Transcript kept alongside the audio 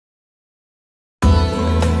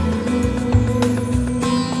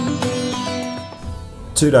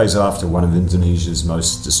2 days after one of Indonesia's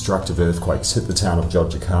most destructive earthquakes hit the town of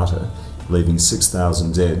Yogyakarta, leaving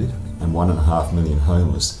 6,000 dead and 1.5 million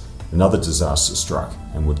homeless, another disaster struck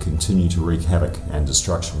and would continue to wreak havoc and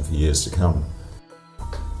destruction for years to come.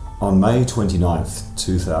 On May 29,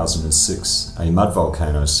 2006, a mud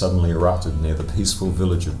volcano suddenly erupted near the peaceful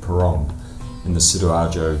village of Porong in the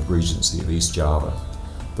Sidoarjo Regency of East Java.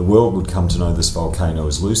 The world would come to know this volcano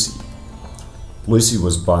as Lucy. Lucy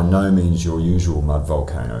was by no means your usual mud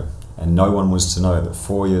volcano, and no one was to know that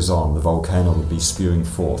 4 years on the volcano would be spewing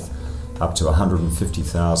forth up to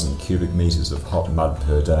 150,000 cubic metres of hot mud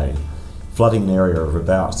per day, flooding an area of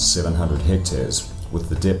about 700 hectares, with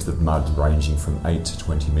the depth of mud ranging from 8 to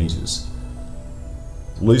 20 metres.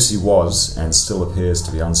 Lucy was, and still appears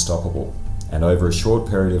to be, unstoppable, and over a short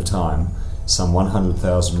period of time, some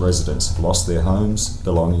 100,000 residents have lost their homes,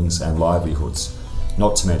 belongings and livelihoods,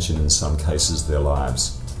 not to mention in some cases their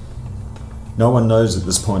lives. No one knows at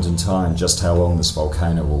this point in time just how long this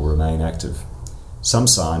volcano will remain active. Some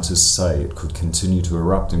scientists say it could continue to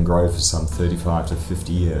erupt and grow for some 35 to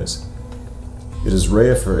 50 years. It is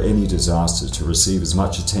rare for any disaster to receive as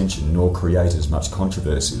much attention nor create as much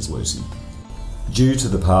controversy as Lucy. Due to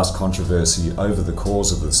the past controversy over the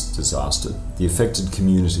cause of this disaster, the affected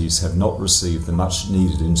communities have not received the much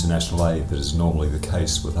needed international aid that is normally the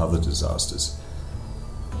case with other disasters.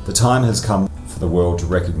 The time has come for the world to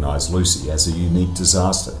recognise Lucy as a unique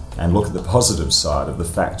disaster and look at the positive side of the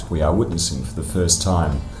fact we are witnessing for the first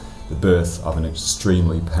time the birth of an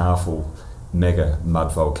extremely powerful mega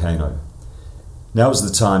mud volcano. Now is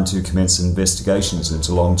the time to commence investigations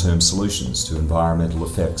into long-term solutions to environmental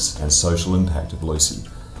effects and social impact of Lucy,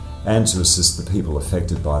 and to assist the people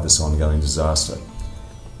affected by this ongoing disaster.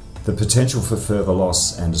 The potential for further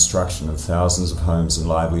loss and destruction of thousands of homes and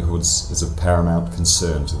livelihoods is of paramount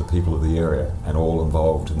concern to the people of the area and all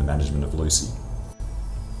involved in the management of Lucy.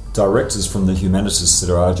 Directors from the Humanitus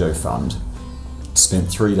Sidoarjo Fund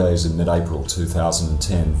spent 3 days in mid-April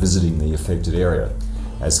 2010 visiting the affected area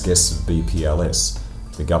as guests of BPLS,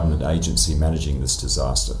 the government agency managing this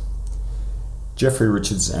disaster. Jeffrey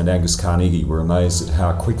Richards and Angus Carnegie were amazed at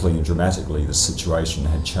how quickly and dramatically the situation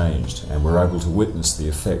had changed and were able to witness the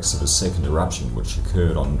effects of a second eruption which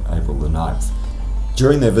occurred on April the 9th.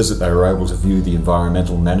 During their visit they were able to view the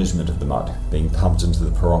environmental management of the mud being pumped into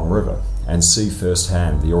the Porong River and see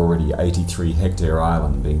firsthand the already 83-hectare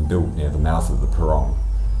island being built near the mouth of the Porong.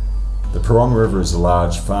 The Porong River is a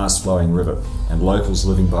large, fast-flowing river, and locals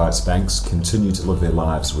living by its banks continue to live their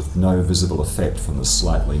lives with no visible effect from the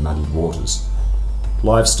slightly muddied waters.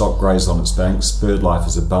 Livestock graze on its banks, bird life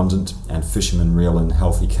is abundant, and fishermen reel in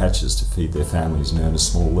healthy catches to feed their families and earn a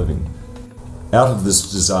small living. Out of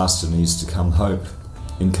this disaster needs to come hope,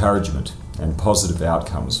 encouragement, and positive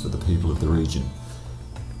outcomes for the people of the region.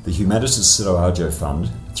 The Humanitus Sidoarjo Fund,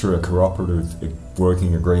 through a cooperative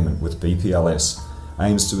working agreement with BPLS,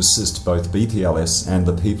 aims to assist both BPLS and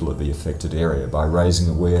the people of the affected area by raising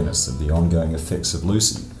awareness of the ongoing effects of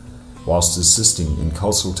Lucy, whilst assisting in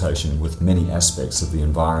consultation with many aspects of the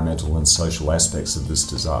environmental and social aspects of this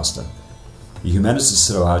disaster. The Humanitus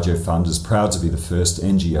Sidoarjo Fund is proud to be the first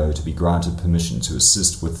NGO to be granted permission to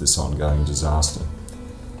assist with this ongoing disaster.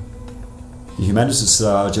 The Humanitus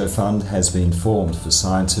Sidoarjo Fund has been formed for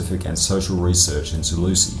scientific and social research into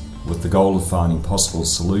Lucy, with the goal of finding possible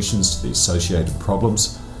solutions to the associated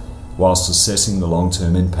problems, whilst assessing the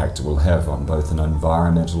long-term impact it will have on both an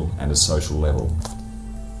environmental and a social level.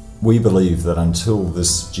 We believe that until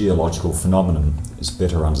this geological phenomenon is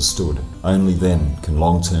better understood, only then can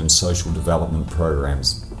long-term social development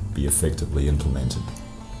programs be effectively implemented.